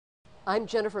I'm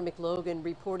Jennifer McLogan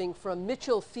reporting from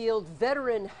Mitchel Field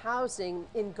Veteran Housing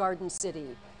in Garden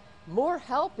City. More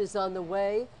help is on the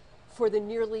way for the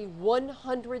nearly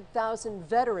 100,000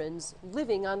 veterans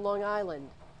living on Long Island.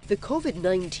 The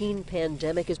COVID-19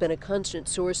 pandemic has been a constant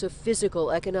source of physical,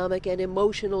 economic, and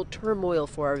emotional turmoil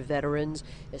for our veterans,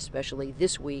 especially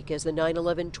this week as the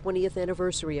 9/11 20th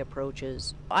anniversary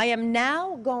approaches. I am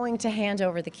now going to hand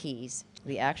over the keys,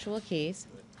 the actual keys.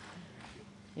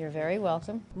 You're very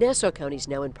welcome. Nassau County is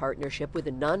now in partnership with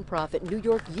the nonprofit New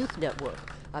York Youth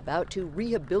Network, about to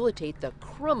rehabilitate the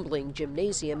crumbling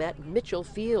gymnasium at Mitchel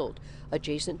Field,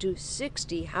 adjacent to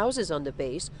 60 houses on the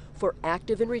base for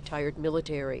active and retired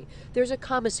military. There's a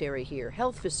commissary here,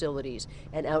 health facilities,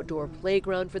 an outdoor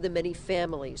playground for the many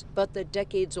families, but the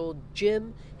decades-old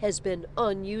gym has been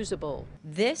unusable.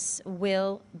 This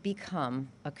will become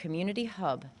a community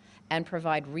hub and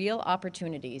provide real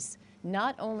opportunities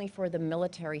not only for the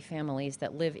military families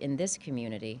that live in this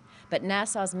community, but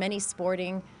Nassau's many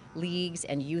sporting leagues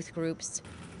and youth groups,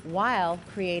 while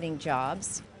creating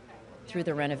jobs through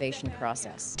the renovation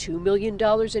process. $2 million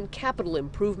in capital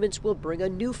improvements will bring a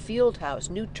new field house,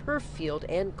 new turf field,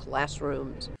 and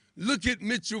classrooms. Look at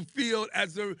Mitchel Field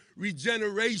as a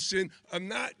regeneration of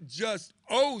not just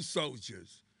old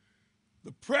soldiers,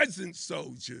 the present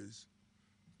soldiers,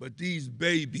 but these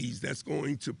babies that's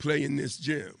going to play in this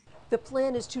gym. The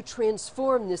plan is to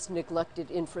transform this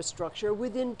neglected infrastructure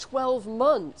within 12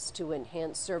 months to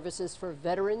enhance services for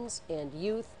veterans and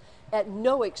youth at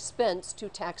no expense to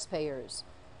taxpayers.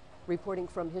 Reporting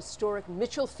from historic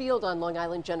Mitchel Field on Long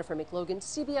Island, Jennifer McLogan,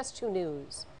 CBS 2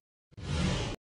 News.